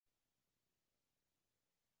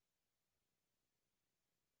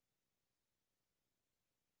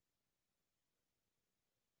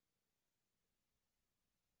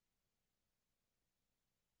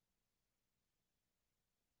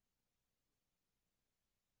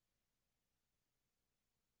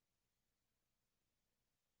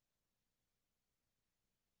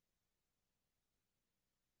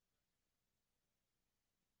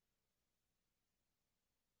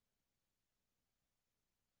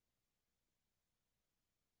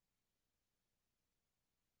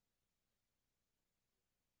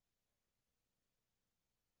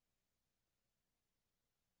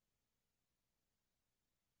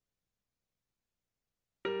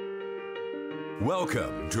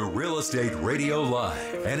Welcome to Real Estate Radio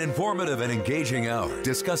Live, an informative and engaging hour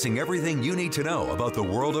discussing everything you need to know about the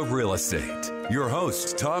world of real estate. Your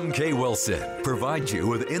host, Tom K. Wilson, provides you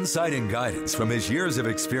with insight and guidance from his years of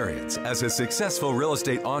experience as a successful real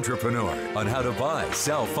estate entrepreneur on how to buy,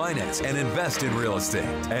 sell, finance, and invest in real estate,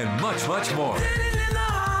 and much, much more.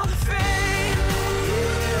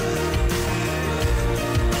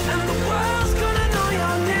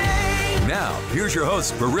 Now, here's your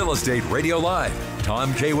host for Real Estate Radio Live,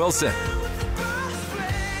 Tom K. Wilson.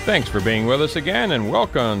 Thanks for being with us again, and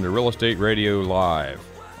welcome to Real Estate Radio Live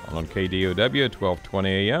on KDOW 1220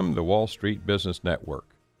 AM, the Wall Street Business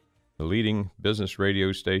Network, the leading business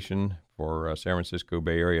radio station for San Francisco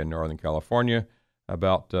Bay Area and Northern California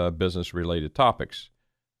about business-related topics.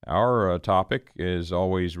 Our topic is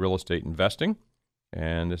always real estate investing,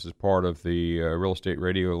 and this is part of the Real Estate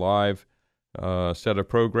Radio Live set of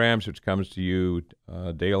programs which comes to you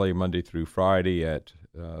daily, Monday through Friday at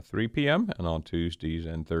 3 p.m. and on Tuesdays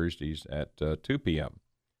and Thursdays at 2 p.m.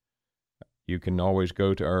 You can always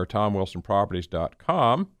go to our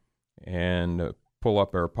TomWilsonProperties.com and pull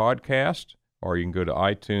up our podcast, or you can go to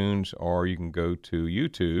iTunes, or you can go to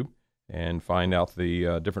YouTube and find out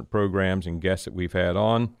the different programs and guests that we've had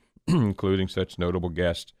on, including such notable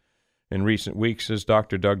guests in recent weeks as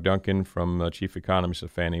Dr. Doug Duncan from Chief Economist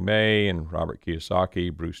of Fannie Mae, and Robert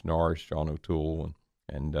Kiyosaki, Bruce Norris, John O'Toole,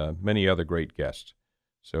 and many other great guests.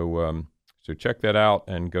 So check that out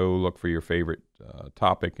and go look for your favorite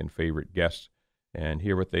topic and favorite guests and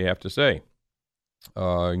hear what they have to say.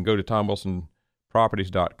 You can go to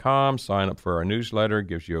TomWilsonProperties.com, sign up for our newsletter. It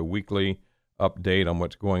gives you a weekly update on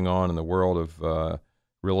what's going on in the world of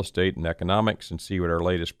real estate and economics, and see what our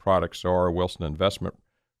latest products are. Wilson Investment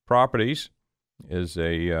Properties is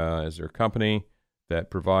their company that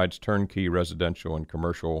provides turnkey residential and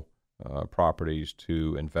commercial properties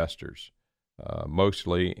to investors,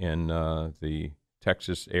 mostly in the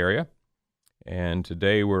Texas area. And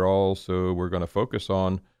today we're going to focus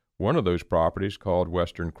on one of those properties called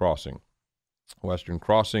Western Crossing. Western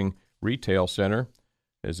Crossing Retail Center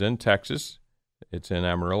is in Texas. It's in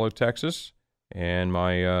Amarillo, Texas, and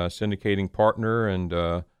my syndicating partner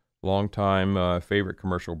and longtime favorite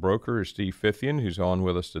commercial broker is Steve Fithian, who's on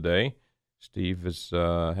with us today. Steve has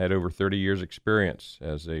had over 30 years' experience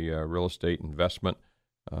as a real estate investor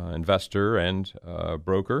and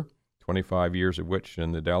broker, 25 years of which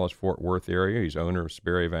in the Dallas-Fort Worth area. He's owner of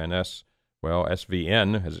Sperry Van Ness,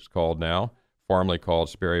 SVN, as it's called now, formerly called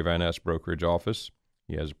Sperry Van Ness Brokerage Office.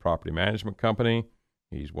 He has a property management company.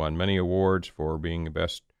 He's won many awards for being the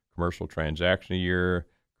best commercial transaction of the year,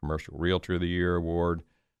 Commercial Realtor of the Year award,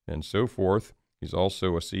 and so forth. He's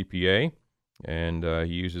also a CPA, and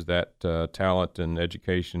he uses that talent and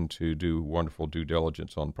education to do wonderful due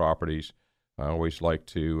diligence on properties. I always like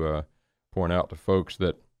to point out to folks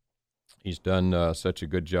that he's done such a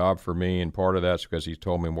good job for me, and part of that's because he's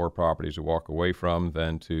told me more properties to walk away from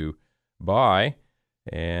than to buy,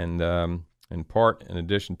 and in part, in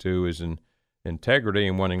addition to his integrity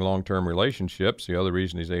and wanting long-term relationships. The other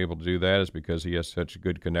reason he's able to do that is because he has such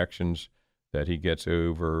good connections that he gets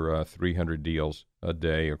over 300 deals a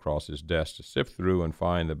day across his desk to sift through and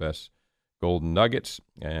find the best golden nuggets.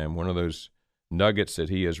 And one of those nuggets that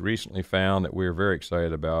he has recently found that we're very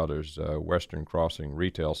excited about is Western Crossing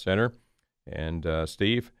Retail Center. And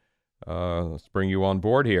Steve, let's bring you on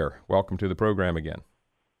board here. Welcome to the program again.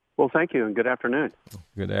 Well, thank you, and good afternoon.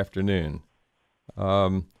 Good afternoon.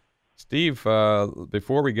 Steve,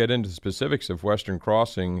 before we get into the specifics of Western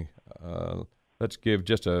Crossing, let's give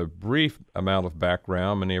just a brief amount of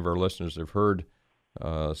background. Many of our listeners have heard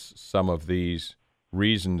some of these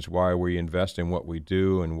reasons why we invest in what we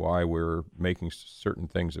do and why we're making certain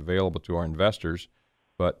things available to our investors.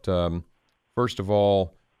 But first of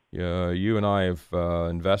all, you and I have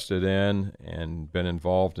invested in and been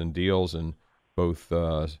involved in deals in both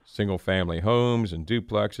single-family homes and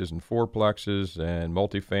duplexes and fourplexes and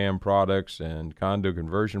multifam products and condo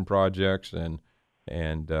conversion projects and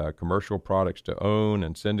commercial products to own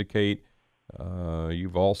and syndicate.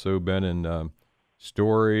 You've also been in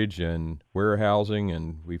storage and warehousing,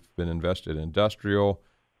 and we've been invested in industrial.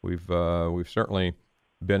 We've certainly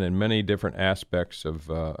been in many different aspects of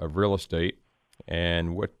real estate.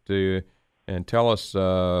 And tell us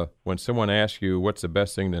when someone asks you what's the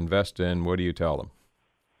best thing to invest in, what do you tell them?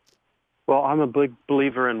 Well, I'm a big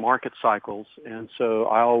believer in market cycles, and so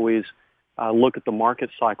I always look at the market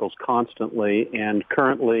cycles constantly. And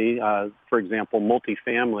currently, for example,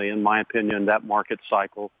 multifamily, in my opinion, that market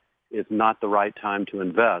cycle is not the right time to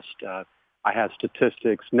invest. I have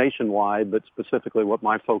statistics nationwide, but specifically what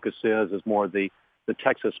my focus is more the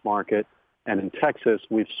Texas market. And in Texas,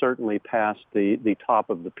 we've certainly passed the top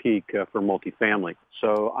of the peak for multifamily.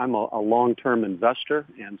 So I'm a long-term investor,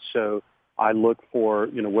 and so I look for,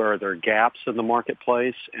 where are there gaps in the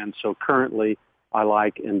marketplace. And so currently I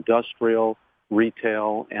like industrial,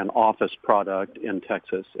 retail, and office product in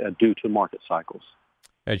Texas due to market cycles.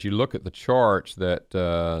 As you look at the charts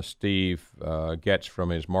that Steve gets from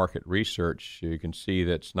his market research, you can see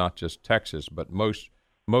that it's not just Texas, but most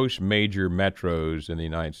major metros in the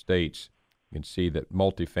United States. You can see that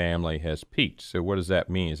multifamily has peaked. So what does that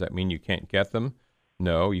mean? Does that mean you can't get them?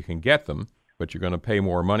 No, you can get them, but you're going to pay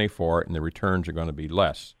more money for it, and the returns are going to be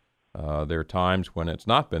less. There are times when it's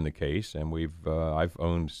not been the case, and I've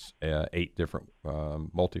owned 8 different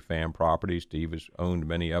multifam properties. Steve has owned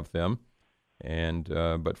many of them. And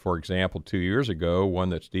but for example, 2 years ago, one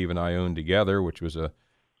that Steve and I owned together, which was a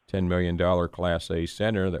 $10 million Class A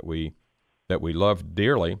center that we loved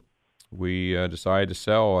dearly, we decided to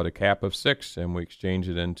sell at a cap of 6, and we exchanged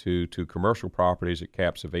it into 2 commercial properties at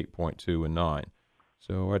caps of 8.2 and 9.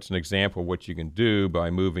 So that's an example of what you can do by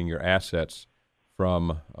moving your assets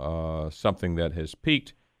from something that has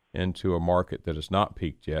peaked into a market that has not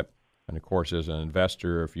peaked yet. And of course, as an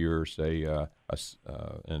investor, if you're, say, an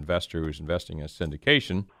investor who's investing in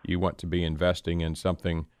syndication, you want to be investing in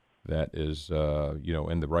something that is,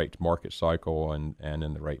 in the right market cycle and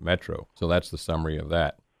in the right metro. So that's the summary of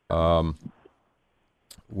that.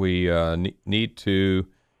 We need to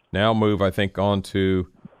now move, I think, on to,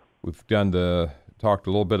 we've talked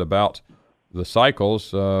a little bit about the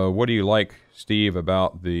cycles. What do you like, Steve,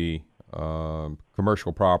 about the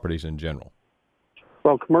commercial properties in general?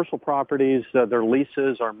 Well, commercial properties, their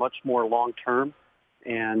leases are much more long-term,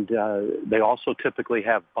 and they also typically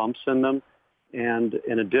have bumps in them. And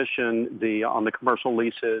in addition, on the commercial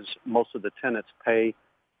leases, most of the tenants pay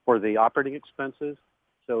for the operating expenses.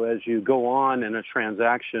 So as you go on in a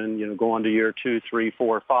transaction, go on to year 2, 3,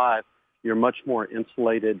 4, 5, you're much more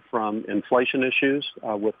insulated from inflation issues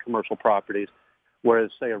with commercial properties. Whereas,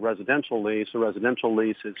 say, a residential lease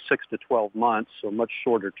is 6 to 12 months, so much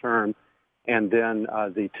shorter term. And then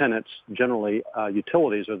the tenants, generally,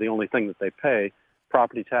 utilities are the only thing that they pay.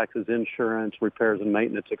 Property taxes, insurance, repairs and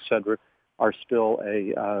maintenance, et cetera, are still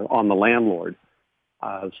on the landlord.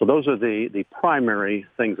 So those are the primary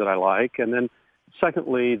things that I like. And then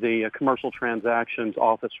secondly, the commercial transactions,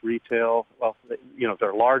 office, retail, well,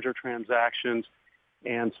 they're larger transactions,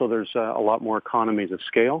 and so there's a lot more economies of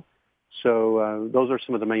scale. So those are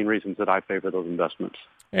some of the main reasons that I favor those investments.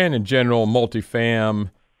 And in general, multifam,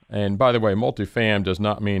 and by the way, multifam does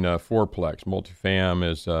not mean a fourplex. Multifam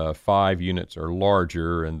is 5 units or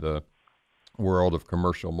larger in the world of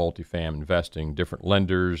commercial multifam investing. Different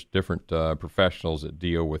lenders, different professionals that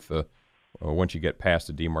deal with once you get past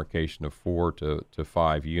the demarcation of 4 to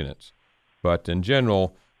 5 units. But in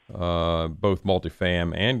general, both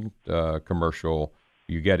multifam and commercial,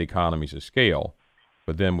 you get economies of scale.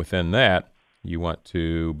 But then within that, you want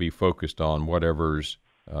to be focused on whatever's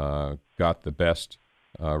got the best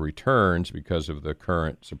returns because of the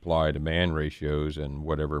current supply-demand ratios and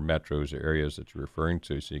whatever metros or areas that you're referring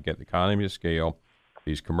to. So you get the economy of scale.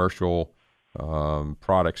 These commercial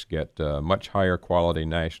products get much higher quality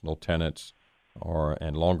national tenants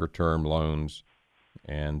and longer-term loans.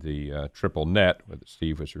 And the triple net, that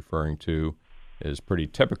Steve was referring to, is pretty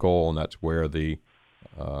typical, and that's where the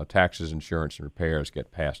taxes, insurance, and repairs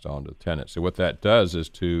get passed on to the tenant. So what that does is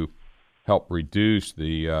to help reduce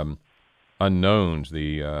the unknowns,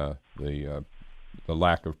 the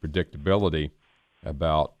lack of predictability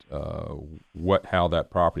about how that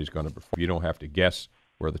property is going to perform. You don't have to guess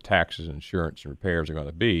where the taxes, insurance, and repairs are going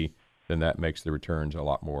to be. Then that makes the returns a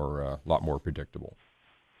lot more predictable.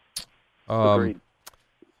 Agreed.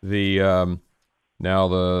 Now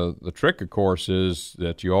the trick, of course, is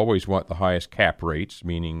that you always want the highest cap rates,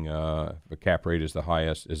 meaning the cap rate is the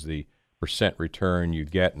highest, is the percent return you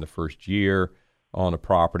get in the first year on a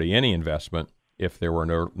property, any investment, if there were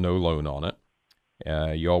no loan on it.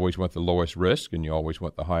 You always want the lowest risk, and you always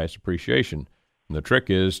want the highest appreciation. And the trick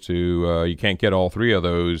is you can't get all 3 of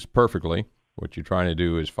those perfectly. What you're trying to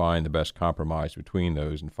do is find the best compromise between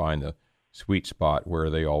those and find the sweet spot where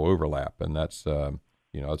they all overlap. And that's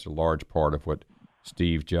that's a large part of what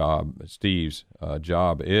Steve's job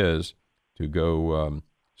is, to go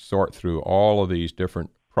sort through all of these different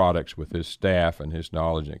products with his staff and his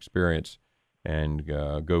knowledge and experience, and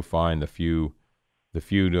go find the few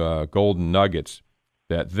golden nuggets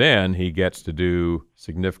that then he gets to do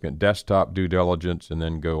significant desktop due diligence, and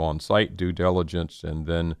then go on-site due diligence, and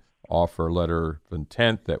then offer a letter of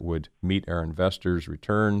intent that would meet our investors'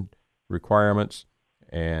 return requirements,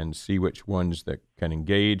 and see which ones that can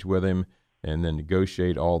engage with him, and then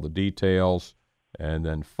negotiate all the details. And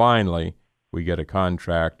then finally, we get a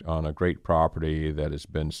contract on a great property that has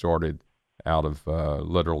been sorted out of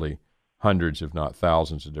literally hundreds, if not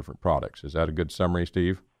thousands, of different products. Is that a good summary,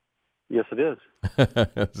 Steve? Yes, it is.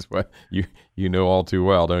 That's what you know all too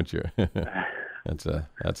well, don't you?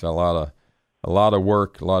 That's a lot of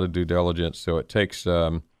work, a lot of due diligence. So it takes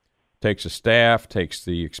a staff, takes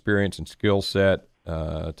the experience and skill set,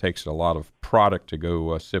 takes a lot of product to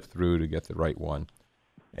go sift through to get the right one.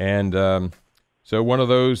 And so one of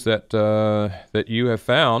those that you have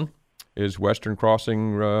found is Western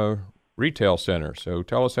Crossing Retail Center. So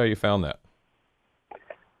tell us how you found that.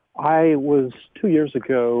 I was 2 years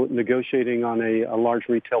ago negotiating on a large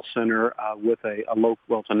retail center with a local,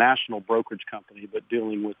 well, it's a national brokerage company, but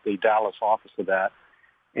dealing with the Dallas office of that.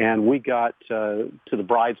 And we got to the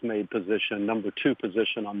bridesmaid position, number 2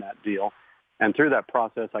 position on that deal. And through that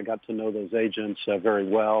process, I got to know those agents very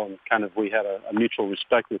well, and kind of we had a mutual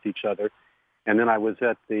respect with each other. And then I was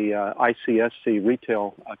at the ICSC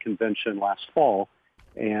retail convention last fall,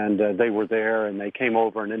 and they were there, and they came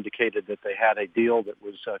over and indicated that they had a deal that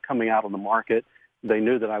was coming out on the market. They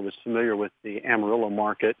knew that I was familiar with the Amarillo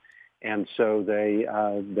market, and so they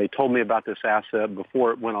told me about this asset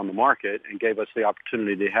before it went on the market and gave us the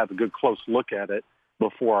opportunity to have a good close look at it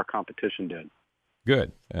before our competition did.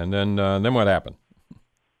 Good. And then what happened?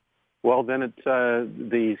 Well, then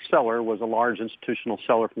the seller was a large institutional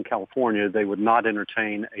seller from California. They would not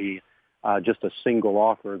entertain just a single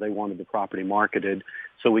offer. They wanted the property marketed.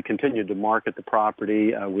 So we continued to market the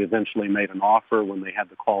property. We eventually made an offer when they had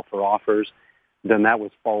the call for offers. Then that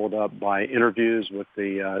was followed up by interviews with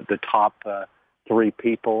the top 3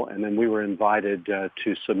 people, and then we were invited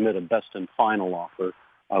to submit a best and final offer,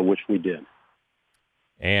 which we did.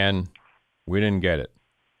 And we didn't get it.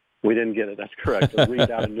 We didn't get it. That's correct.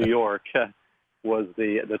 Reed out of New York was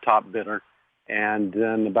the top bidder. And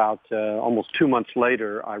then about almost 2 months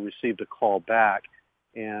later, I received a call back,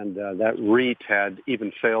 and that REIT had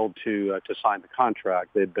even failed to sign the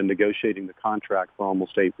contract. They'd been negotiating the contract for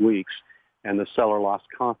almost 8 weeks, and the seller lost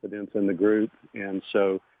confidence in the group, and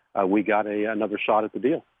so we got another shot at the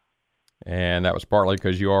deal. And that was partly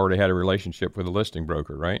because you already had a relationship with a listing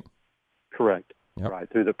broker, right? Correct. Yep. Right,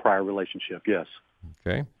 through the prior relationship, yes.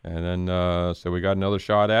 Okay, and then so we got another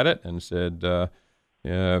shot at it and said,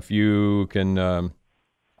 if you can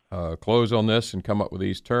close on this and come up with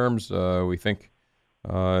these terms, we think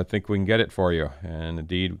we can get it for you. And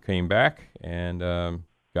indeed, we came back and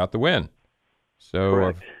got the win.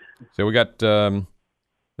 So, so we got that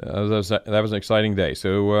was an exciting day.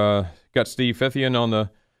 So got Steve Fithian on the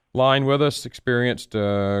line with us, experienced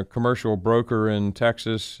commercial broker in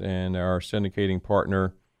Texas, and our syndicating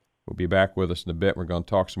partner. Will be back with us in a bit. We're going to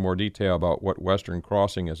talk some more detail about what Western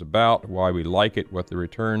Crossing is about, why we like it, what the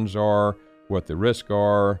returns are, what the risks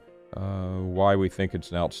are, why we think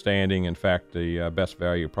it's an outstanding, in fact, the best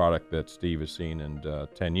value product that Steve has seen in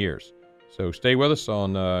 10 years. So stay with us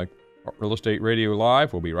on Real Estate Radio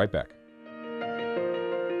Live. We'll be right back.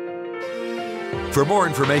 For more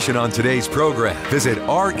information on today's program, visit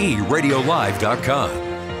RERadiolive.com.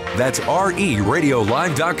 That's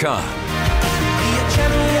RERadiolive.com.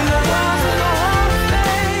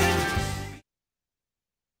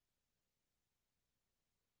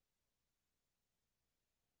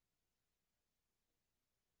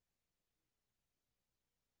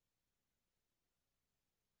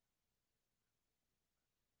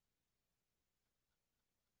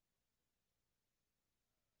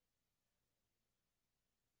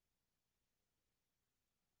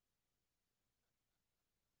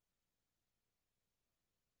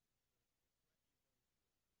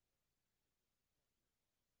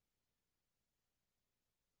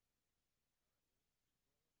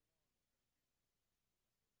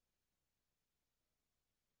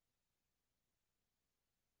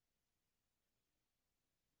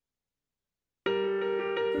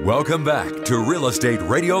 Welcome back to Real Estate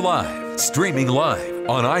Radio Live, streaming live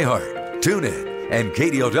on iHeart, TuneIn, and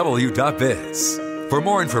KDOW.biz. For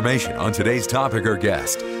more information on today's topic or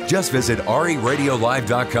guest, just visit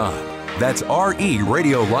RERadiolive.com. That's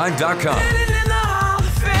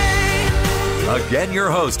RERadiolive.com. Again, your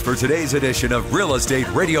host for today's edition of Real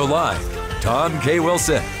Estate Radio Live, Tom K.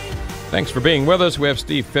 Wilson. Thanks for being with us. We have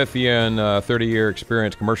Steve Fithian, 30-year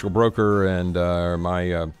experienced commercial broker, and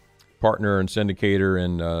my partner and syndicator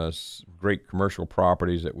in great commercial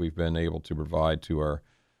properties that we've been able to provide to our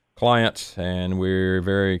clients. And we're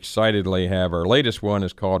very excitedly have our latest one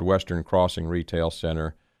is called Western Crossing Retail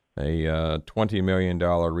Center, a $20 million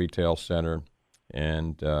retail center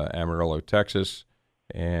in Amarillo, Texas.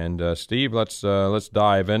 And Steve, let's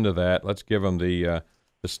dive into that. Let's give them the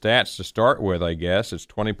the stats to start with, I guess. It's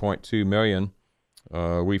 $20.2 million.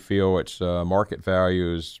 We feel its market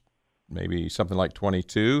value is maybe something like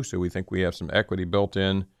 22, so we think we have some equity built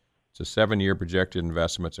in. It's a 7-year projected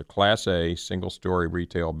investment. It's a Class A single-story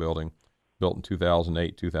retail building built in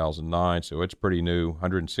 2008, 2009, so it's pretty new,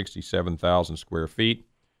 167,000 square feet.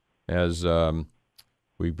 As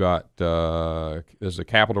we've got, there's a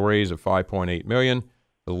capital raise of $5.8 million.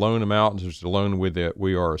 The loan amount, there's the loan with it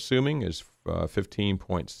we are assuming, is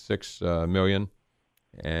 $15.6 million.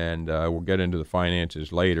 And we'll get into the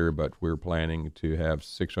finances later, but we're planning to have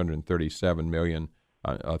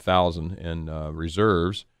 $637,000 in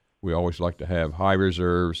reserves. We always like to have high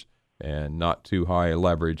reserves and not too high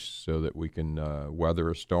leverage so that we can weather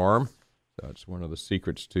a storm. That's one of the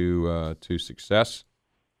secrets to success.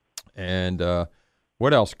 And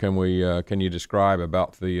what else can you describe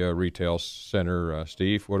about the retail center,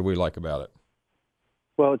 Steve? What do we like about it?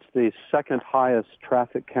 Well, it's the second highest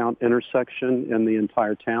traffic count intersection in the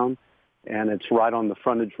entire town, and it's right on the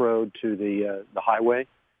frontage road to the highway.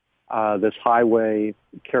 This highway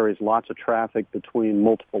carries lots of traffic between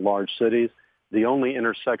multiple large cities. The only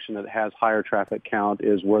intersection that has higher traffic count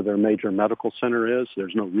is where their major medical center is.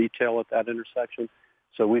 There's no retail at that intersection.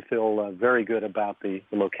 So we feel very good about the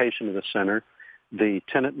location of the center. The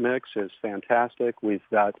tenant mix is fantastic. We've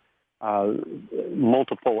got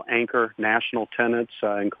multiple anchor national tenants,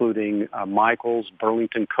 including Michaels,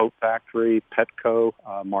 Burlington Coat Factory, Petco,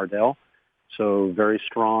 Mardell. So very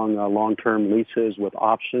strong long-term leases with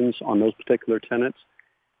options on those particular tenants.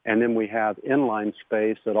 And then we have inline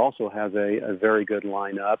space that also has a very good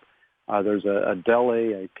lineup. There's a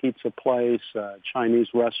deli, a pizza place, a Chinese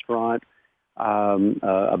restaurant,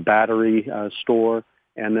 a battery store.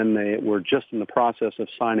 And then we're just in the process of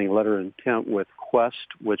signing a letter of intent with Quest,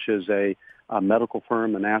 which is a medical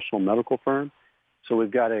firm, a national medical firm. So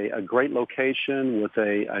we've got a great location with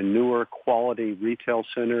a newer quality retail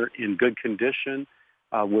center in good condition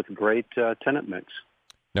with great tenant mix.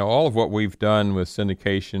 Now, all of what we've done with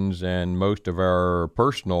syndications and most of our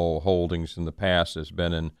personal holdings in the past has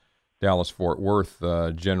been in Dallas-Fort Worth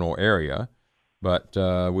general area. But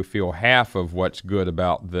we feel half of what's good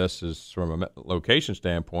about this is, from a location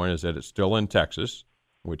standpoint, is that it's still in Texas,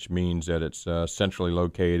 which means that it's centrally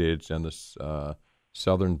located. It's in the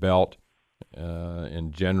southern belt.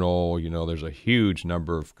 In general, there's a huge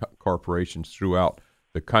number of corporations throughout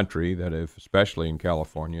the country that have, especially in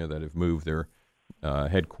California, that have moved their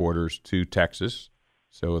headquarters to Texas.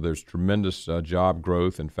 So there's tremendous job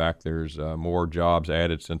growth. In fact, there's more jobs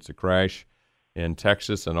added since the crash in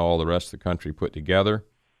Texas and all the rest of the country put together.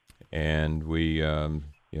 And we,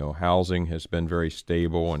 housing has been very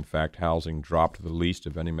stable. In fact, housing dropped the least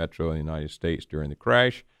of any metro in the United States during the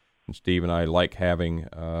crash. And Steve and I like having,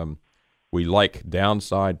 we like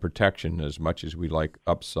downside protection as much as we like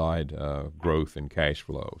upside growth and cash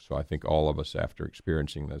flow. So I think all of us, after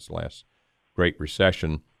experiencing this last Great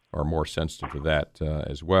Recession, are more sensitive to that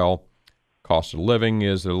as well. Cost of living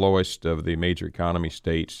is the lowest of the major economy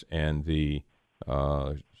states, and the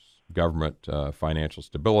government financial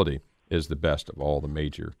stability is the best of all the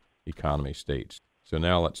major economy states. So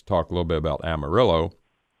now let's talk a little bit about Amarillo.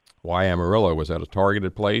 Why Amarillo? Was that a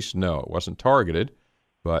targeted place? No, it wasn't targeted,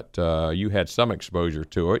 but you had some exposure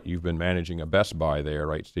to it. You've been managing a Best Buy there,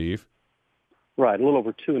 right, Steve? Right, a little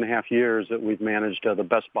over 2.5 years that we've managed the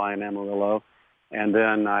Best Buy in Amarillo. And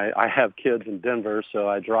then I have kids in Denver, so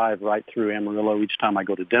I drive right through Amarillo each time I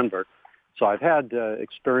go to Denver. So I've had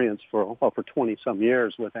experience for 20-some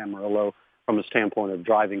years with Amarillo from the standpoint of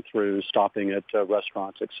driving through, stopping at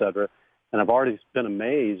restaurants, et cetera. And I've already been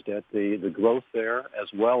amazed at the growth there, as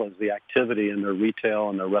well as the activity in their retail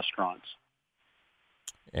and their restaurants.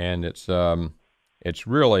 And it's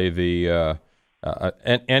really the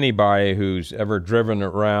anybody who's ever driven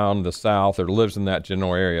around the South or lives in that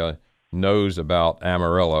general area knows about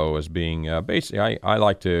Amarillo as being basically, I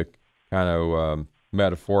like to kind of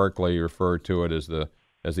metaphorically refer to it as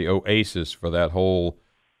the oasis for that whole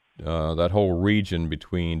region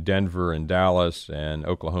between Denver and Dallas and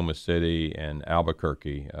Oklahoma City and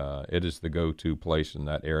Albuquerque. It is the go-to place in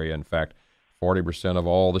that area. In fact, 40% of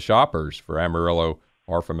all the shoppers for Amarillo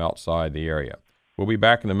are from outside the area. We'll be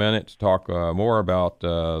back in a minute to talk more about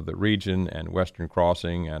the region and Western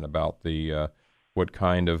Crossing and about the what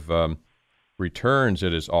kind of returns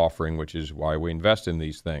it is offering, which is why we invest in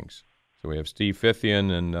these things. So we have Steve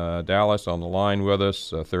Fithian in Dallas on the line with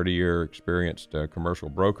us, a 30-year experienced commercial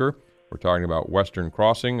broker. We're talking about Western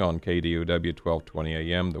Crossing on KDOW 1220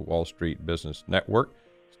 AM, the Wall Street Business Network.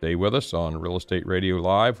 Stay with us on Real Estate Radio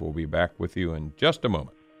Live. We'll be back with you in just a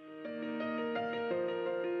moment.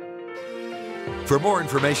 For more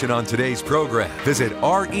information on today's program, visit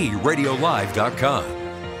reradiolive.com.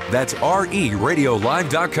 That's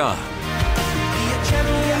reradiolive.com.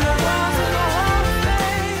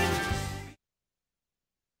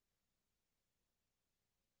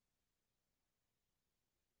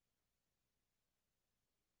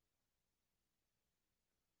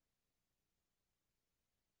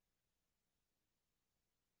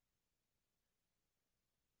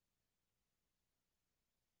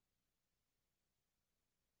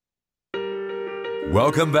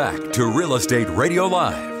 Welcome back to Real Estate Radio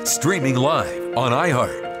Live, streaming live on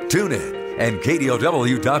iHeart, TuneIn, and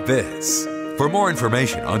KDOW.biz. For more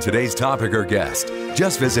information on today's topic or guest,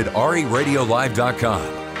 just visit reradiolive.com.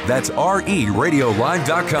 That's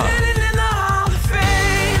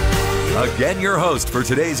reradiolive.com. Again, your host for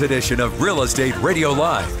today's edition of Real Estate Radio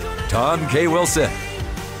Live, Tom K. Wilson.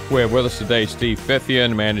 We have with us today Steve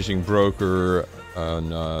Fithian, managing broker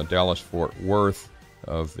in Dallas-Fort Worth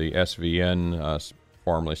of the SVN,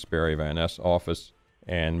 formerly Sperry Van Ness office,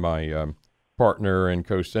 and my partner and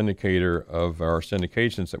co-syndicator of our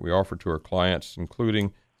syndications that we offer to our clients,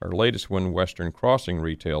 including our latest one, Western Crossing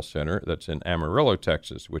Retail Center, that's in Amarillo,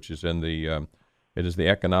 Texas, which is in the it is the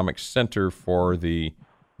economic center for the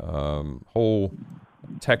whole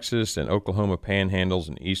Texas and Oklahoma panhandles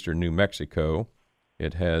and eastern New Mexico.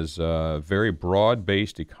 It has a very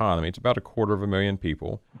broad-based economy. It's about 250,000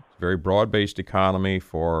 people. It's a very broad-based economy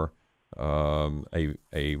for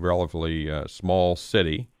a relatively small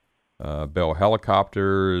city. Bell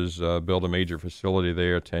Helicopters built a major facility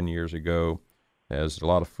there 10 years ago. Has a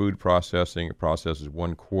lot of food processing. It processes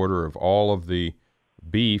 1/4 of all of the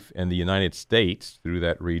beef in the United States through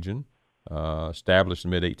that region. Established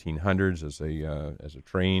in the mid-1800s as a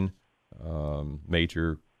train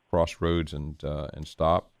major crossroads and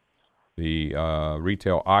stop. The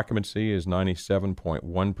retail occupancy is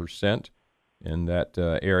 97.1% in that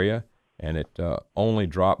area, and it only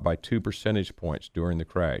dropped by 2 percentage points during the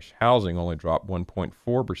crash. Housing only dropped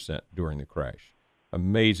 1.4% during the crash.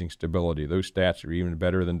 Amazing stability. Those stats are even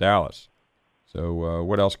better than Dallas. So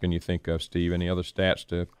what else can you think of, Steve? Any other stats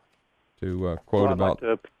to quote about?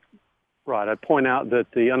 Right. I'd point out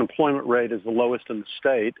that the unemployment rate is the lowest in the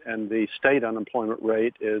state, and the state unemployment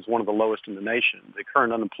rate is one of the lowest in the nation. The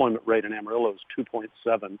current unemployment rate in Amarillo is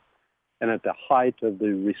 2.7, and at the height of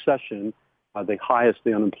the recession, the highest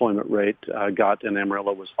the unemployment rate got in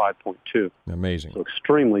Amarillo was 5.2. Amazing. So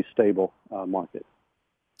extremely stable market.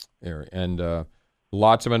 And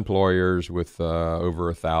lots of employers with over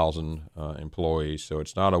 1,000 employees. So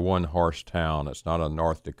it's not a one-horse town. It's not a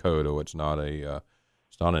North Dakota. It's not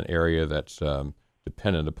an area that's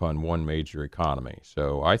dependent upon one major economy.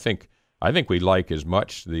 So I think we like as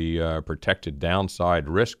much the protected downside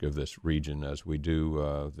risk of this region as we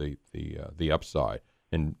do the upside.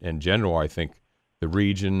 In general, I think the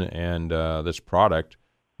region and this product,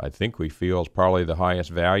 I think we feel is probably the highest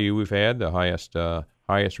value we've had, the highest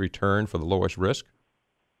return for the lowest risk.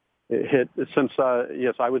 It hit since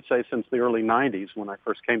yes, I would say since the early 90s when I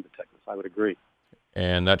first came to Texas. I would agree.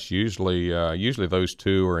 And that's usually those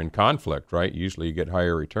two are in conflict, right? Usually you get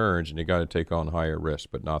higher returns and you got to take on higher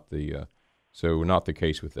risk, but not the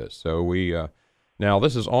case with this. So we now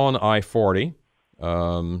this is on I-40.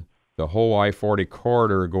 The whole I-40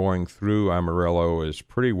 corridor going through Amarillo is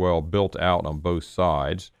pretty well built out on both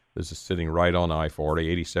sides. This is sitting right on I-40,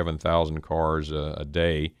 87,000 cars a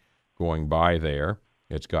day going by there.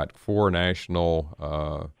 It's got 4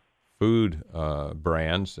 national food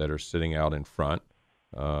brands that are sitting out in front.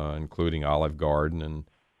 Including Olive Garden and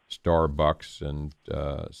Starbucks and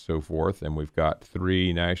so forth. And we've got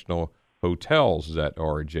 3 national hotels that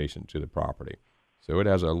are adjacent to the property. So it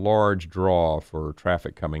has a large draw for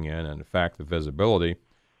traffic coming in. And in fact, the visibility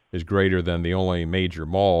is greater than the only major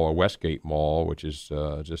mall, a Westgate Mall, which is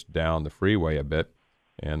just down the freeway a bit.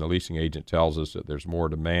 And the leasing agent tells us that there's more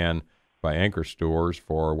demand by anchor stores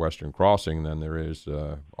for Western Crossing than there is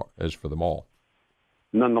for the mall.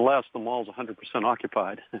 Nonetheless, the mall's 100%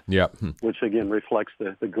 occupied, yep. Which, again, reflects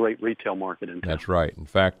the great retail market in town. That's right. In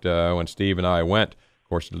fact, when Steve and I went, of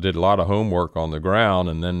course, did a lot of homework on the ground,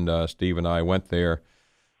 and then Steve and I went there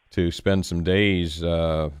to spend some days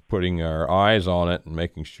putting our eyes on it and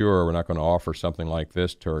making sure we're not going to offer something like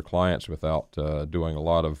this to our clients without doing a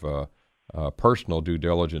lot of personal due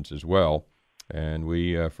diligence as well. And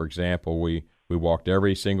we, for example, we walked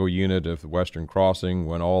every single unit of the Western Crossing,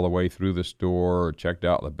 went all the way through the store, checked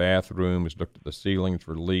out the bathrooms, looked at the ceilings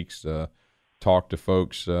for leaks, talked to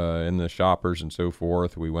folks in the shoppers and so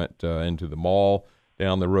forth. We went into the mall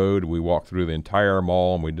down the road. We walked through the entire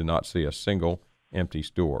mall, and we did not see a single empty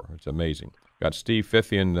store. It's amazing. Got Steve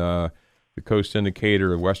Fithian, the the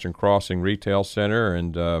co-syndicator of Western Crossing Retail Center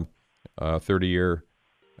and 30-year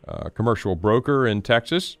commercial broker in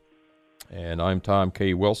Texas. And I'm Tom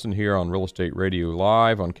K. Wilson here on Real Estate Radio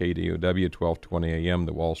Live on KDOW 1220 AM,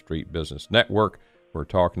 the Wall Street Business Network. We're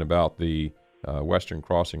talking about the Western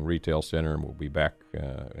Crossing Retail Center, and we'll be back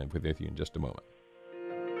with you in just a moment.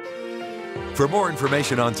 For more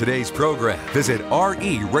information on today's program, visit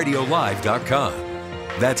RERadiolive.com.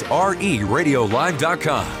 That's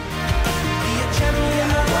RERadiolive.com.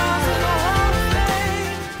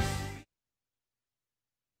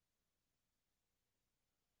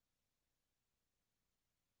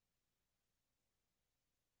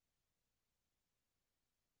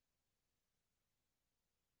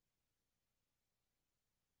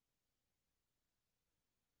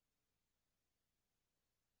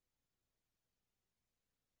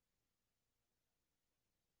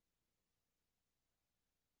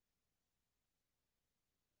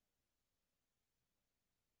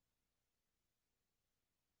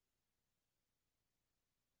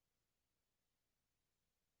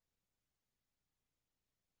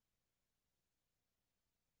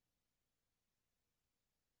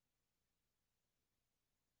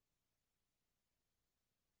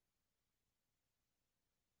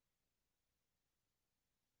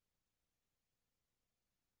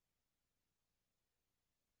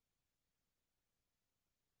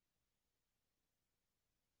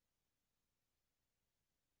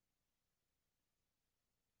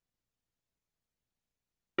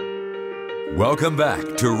 Welcome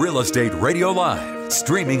back to Real Estate Radio Live,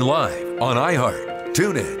 streaming live on iHeart,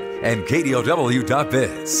 TuneIn, and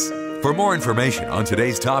KDOW.biz. For more information on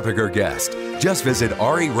today's topic or guest, just visit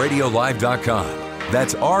RERadiolive.com.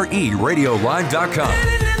 That's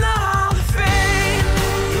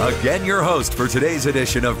RERadiolive.com. Again, your host for today's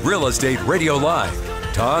edition of Real Estate Radio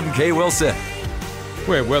Live, Tom K. Wilson.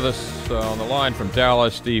 We have with us on the line from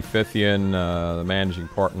Dallas, Steve Fithian, the managing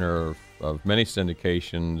partner of many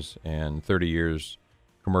syndications and 30 years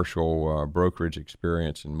commercial brokerage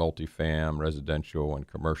experience in multifam, residential, and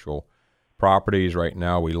commercial properties. Right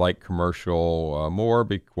now, we like commercial more.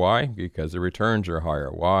 Why? Because the returns are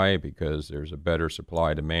higher. Why? Because there's a better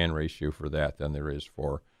supply-demand ratio for that than there is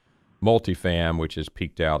for multifam, which is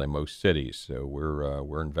peaked out in most cities. So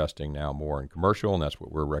we're investing now more in commercial, and that's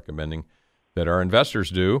what we're recommending that our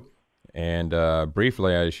investors do. And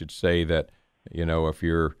briefly, I should say that, if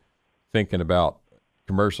you're thinking about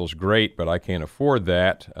commercial's great, but I can't afford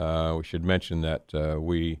that, we should mention that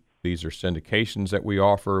these are syndications that we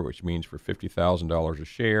offer, which means for $50,000 a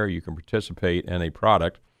share, you can participate in a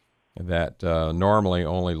product that normally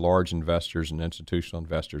only large investors and institutional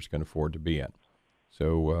investors can afford to be in.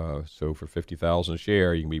 So for $50,000 a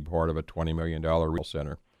share, you can be part of a $20 million real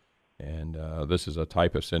center. And this is a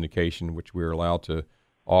type of syndication which we're allowed to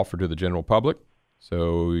offer to the general public.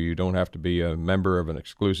 So you don't have to be a member of an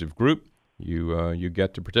exclusive group. You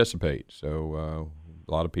get to participate. So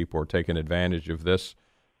a lot of people are taking advantage of this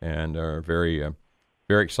and are very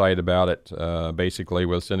excited about it. Basically,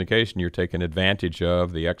 with syndication, you're taking advantage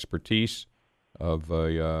of the expertise of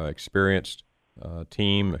a experienced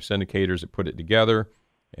team of syndicators that put it together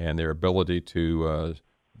and their ability to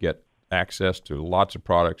get access to lots of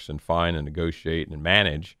products and find and negotiate and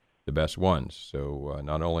manage the best ones. So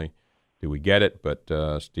not only do we get it, but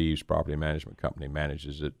Steve's property management company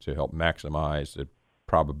manages it to help maximize the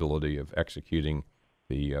probability of executing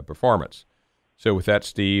the performance. So with that,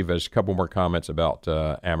 Steve, there's a couple more comments about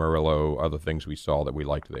Amarillo, other things we saw that we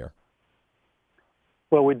liked there.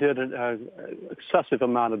 Well, we did an excessive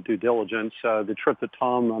amount of due diligence. The trip that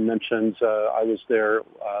Tom mentions, I was there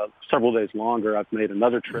several days longer. I've made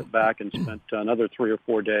another trip back and spent another 3 or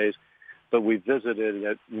 4 days. But we visited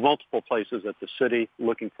at multiple places at the city,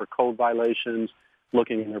 looking for code violations,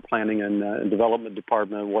 looking in their planning and development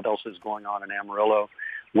department, what else is going on in Amarillo,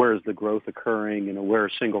 where is the growth occurring, where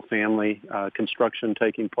is single-family construction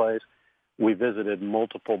taking place. We visited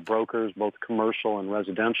multiple brokers, both commercial and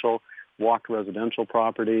residential, walked residential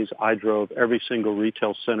properties. I drove every single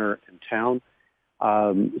retail center in town.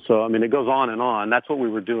 It goes on and on. That's what we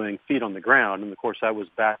were doing, feet on the ground. And, of course, that was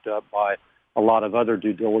backed up by a lot of other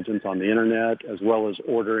due diligence on the Internet, as well as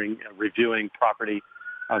ordering and reviewing property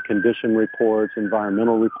condition reports,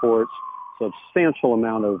 environmental reports, substantial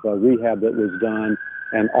amount of rehab that was done,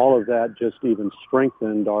 and all of that just even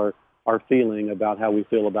strengthened our feeling about how we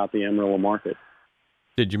feel about the Amarillo market.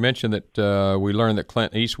 Did you mention that we learned that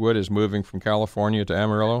Clint Eastwood is moving from California to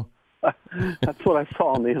Amarillo? That's what I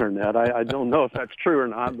saw on the internet. I don't know if that's true or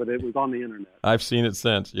not, but it was on the internet. I've seen it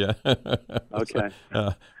since. Yeah. Okay.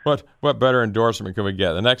 So, what better endorsement can we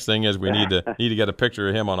get? The next thing is we need to get a picture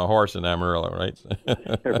of him on a horse in Amarillo, right?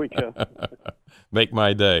 Here we go. Make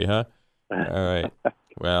my day, huh? All right.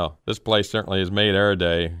 Well, this place certainly has made our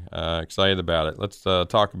day. Excited about it. Let's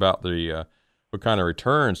talk about the what kind of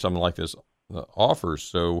return something like this offers.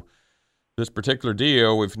 So this particular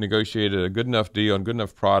deal, we've negotiated a good enough deal and good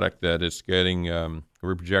enough product that it's getting,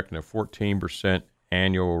 we're projecting a 14%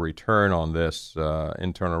 annual return on this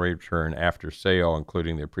internal rate of return after sale,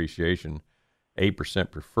 including the appreciation,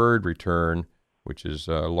 8% preferred return, which is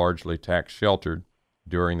largely tax sheltered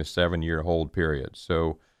during the 7-year hold period.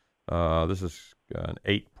 So this is an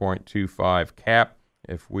 8.25 cap.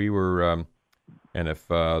 If we were, and if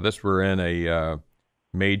this were in a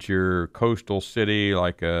major coastal city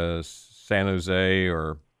like San Jose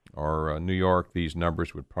or New York, these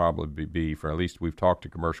numbers would probably be, for at least we've talked to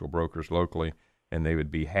commercial brokers locally, and they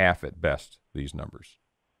would be half at best, these numbers.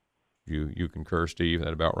 You concur, Steve? Is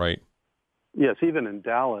that about right? Yes, even in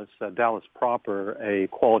Dallas, Dallas proper, a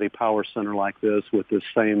quality power center like this with the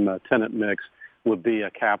same tenant mix would be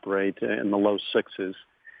a cap rate in the low sixes.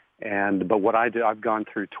 But what I do, I've gone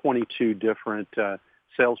through 22 different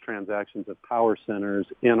sales transactions of power centers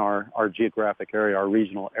in our geographic area, our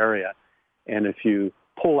regional area. And if you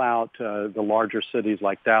pull out the larger cities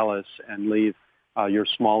like Dallas and leave your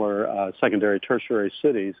smaller secondary, tertiary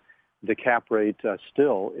cities, the cap rate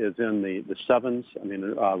still is in the sevens. I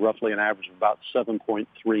mean, roughly an average of about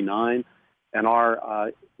 7.39. And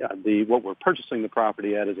what we're purchasing the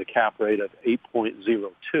property at is a cap rate of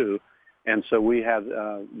 8.02. And so we have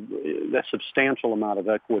a substantial amount of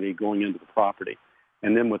equity going into the property.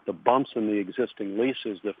 And then with the bumps in the existing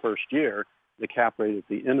leases the first year, the cap rate at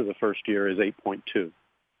the end of the first year is 8.2.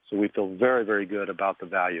 So we feel very, very good about the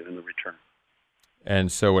value and the return.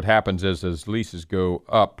 And so what happens is as leases go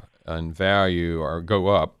up in value or go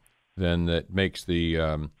up, then it makes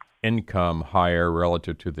the income higher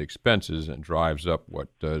relative to the expenses and drives up what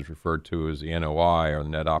is referred to as the NOI, or the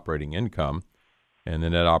net operating income. And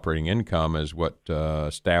the net operating income is what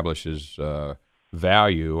establishes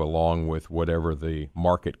value along with whatever the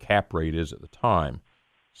market cap rate is at the time.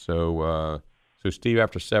 So, Steve,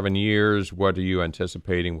 after 7 years, what are you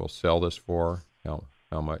anticipating we'll sell this for?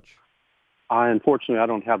 How much? Unfortunately, I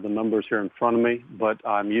don't have the numbers here in front of me, but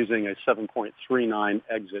I'm using a 7.39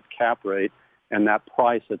 exit cap rate, and that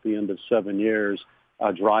price at the end of 7 years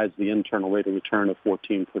drives the internal rate of return of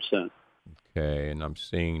 14%. Okay, and I'm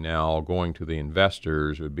seeing now going to the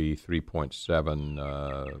investors would be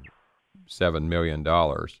 $3.7 million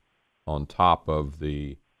on top of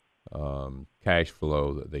the cash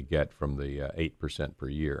flow that they get from the 8% per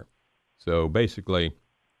year. So basically,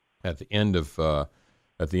 at the end of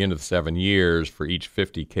 7 years, for each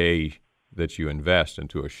 $50K that you invest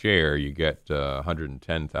into a share, you get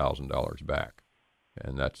 $110,000 back,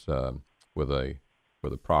 and that's with a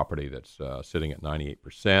property that's sitting at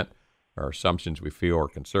 98%. Our assumptions, we feel, are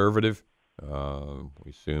conservative.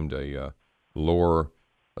 We assumed a lower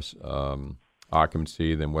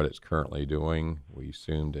occupancy than what it's currently doing. We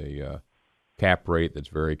assumed a cap rate that's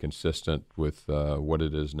very consistent with what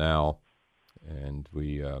it is now, and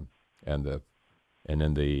in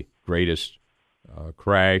the greatest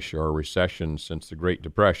crash or recession since the Great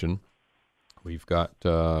Depression, we got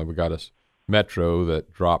a metro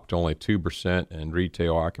that dropped only 2% in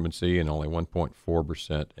retail occupancy and only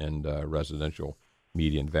 1.4% in residential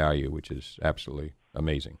median value, which is absolutely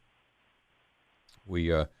amazing.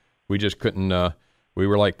 We just couldn't. We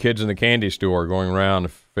were like kids in the candy store, going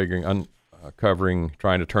around uncovering,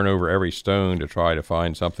 trying to turn over every stone to try to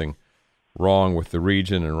find something wrong with the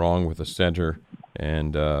region and wrong with the center,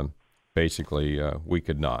 and basically we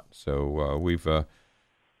could not. So we've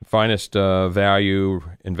finest value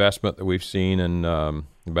investment that we've seen in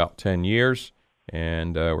about 10 years,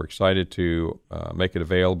 and we're excited to make it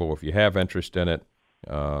available. If you have interest in it,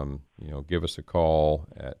 give us a call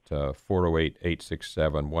at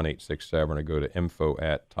 408-867-1867 or go to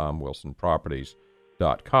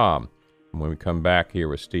info@tomwilsonproperties.com. And when we come back here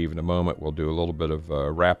with Steve in a moment, we'll do a little bit of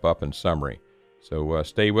wrap-up and summary. So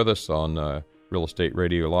stay with us on Real Estate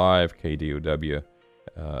Radio Live, KDOW,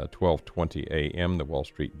 1220 AM, the Wall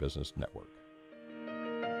Street Business Network.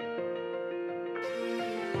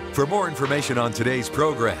 For more information on today's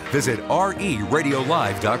program, visit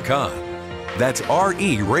RERadiolive.com. That's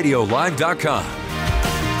RERadiolive.com.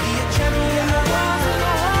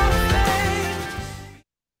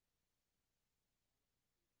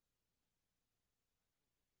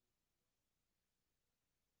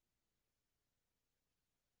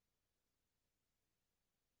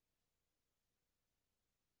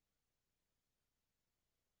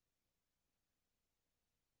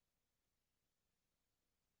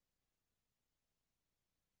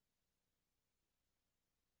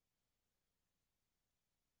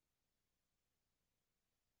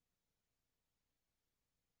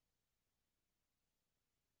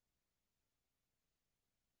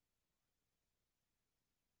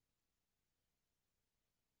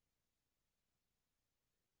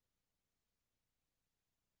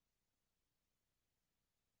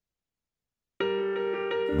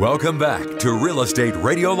 Welcome back to Real Estate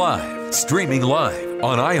Radio Live, streaming live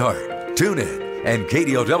on iHeart, TuneIn, and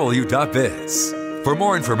KDOW.biz. For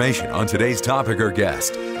more information on today's topic or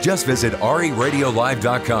guest, just visit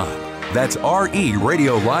RERadiolive.com. That's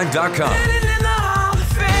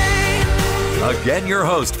RERadiolive.com. Again, your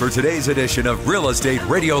host for today's edition of Real Estate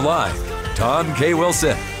Radio Live, Tom K.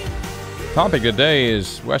 Wilson. Topic today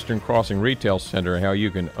is Western Crossing Retail Center, how you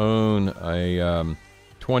can own a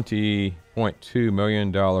 $20.2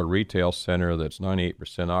 million retail center that's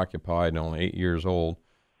 98% occupied and only 8 years old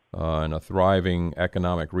in a thriving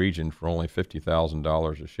economic region for only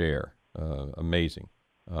 $50,000 a share. Amazing.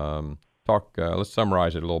 Let's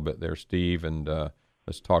summarize it a little bit there, Steve, and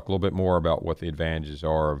let's talk a little bit more about what the advantages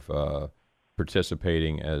are of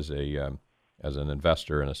participating as an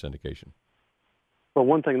investor in a syndication. Well,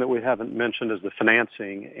 one thing that we haven't mentioned is the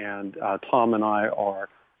financing, and Tom and I are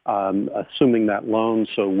assuming that loan,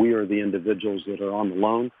 so we are the individuals that are on the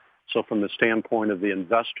loan. So from the standpoint of the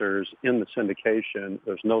investors in the syndication,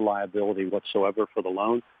 there's no liability whatsoever for the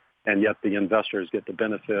loan, and yet the investors get the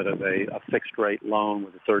benefit of a fixed-rate loan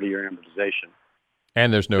with a 30-year amortization.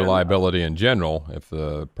 And there's no liability in general if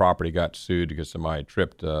the property got sued because somebody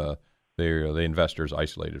tripped. The investor's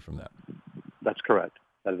isolated from that. That's correct.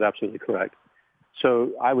 That is absolutely correct.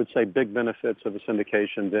 So I would say big benefits of a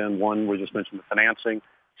syndication then. One, we just mentioned the financing.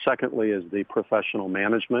 Secondly is the professional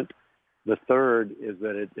management. The third is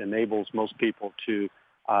that it enables most people to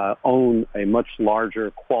own a much larger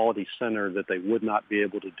quality center that they would not be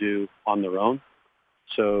able to do on their own.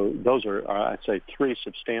 So those are, I'd say, three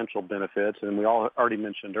substantial benefits. And we already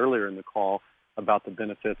mentioned earlier in the call about the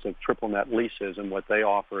benefits of triple net leases and what they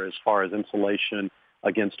offer as far as insulation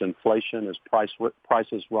against inflation. As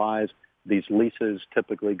prices rise, these leases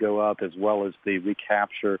typically go up, as well as the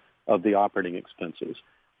recapture of the operating expenses.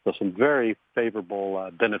 So some very favorable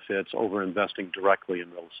benefits over investing directly in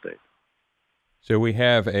real estate. So we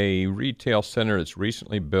have a retail center that's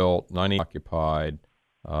recently built, 90 occupied,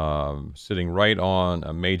 sitting right on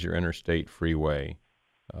a major interstate freeway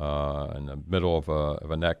in the middle of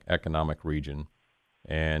an economic region.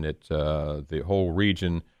 And the whole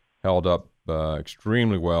region held up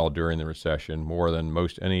extremely well during the recession, more than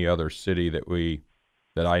most any other city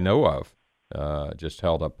that I know of. Just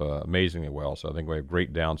held up amazingly well. So I think we have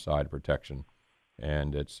great downside protection,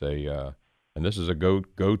 and and this is a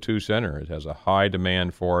go-to center. It has a high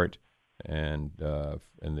demand for it, and the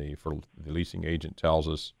leasing agent tells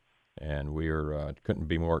us, and we couldn't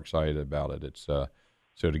be more excited about it. It's so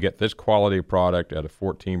to get this quality product at a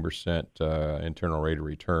 14% internal rate of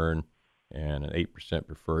return and an 8%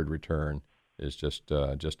 preferred return is just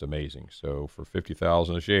amazing. So for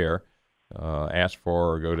 $50,000 a share. Ask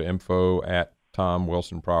for or go to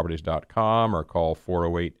info@tomwilsonproperties.com or call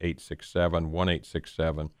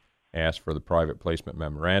 408-867-1867. Ask for the private placement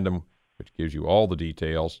memorandum, which gives you all the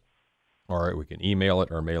details. Or we can email it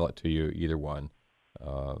or mail it to you, either one,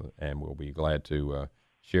 and we'll be glad to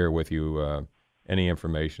share with you any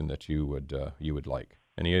information that you would like.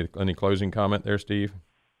 Any closing comment there, Steve?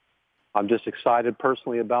 I'm just excited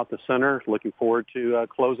personally about the center. Looking forward to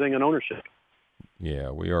closing and ownership. Yeah,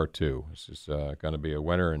 we are too. This is going to be a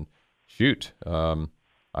winner, and shoot, I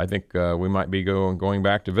think we might be going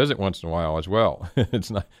back to visit once in a while as well.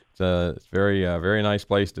 It's a very very nice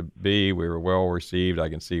place to be. We were well received. I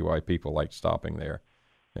can see why people like stopping there,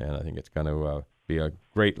 and I think it's going to be a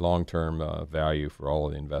great long-term value for all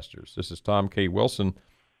of the investors. This is Tom K. Wilson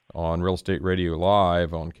on Real Estate Radio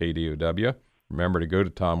Live on KDOW. Remember to go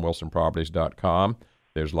to TomWilsonProperties.com.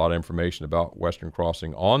 There's a lot of information about Western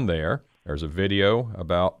Crossing on there. There's a video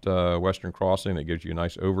about Western Crossing that gives you a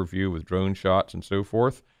nice overview with drone shots and so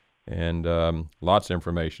forth, and lots of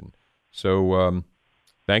information. So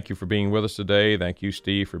thank you for being with us today. Thank you,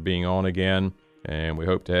 Steve, for being on again, and we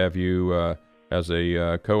hope to have you as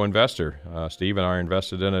a co-investor. Steve and I are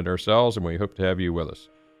invested in it ourselves, and we hope to have you with us.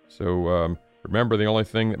 So remember, the only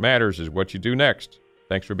thing that matters is what you do next.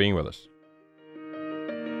 Thanks for being with us.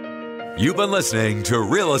 You've been listening to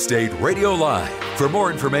Real Estate Radio Live. For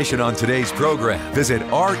more information on today's program, visit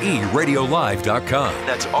RERadiolive.com.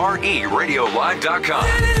 That's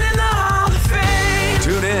RERadiolive.com.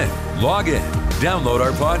 Tune in, log in, download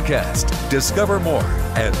our podcast. Discover more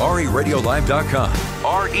at RERadiolive.com.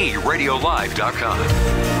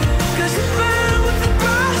 RERadiolive.com.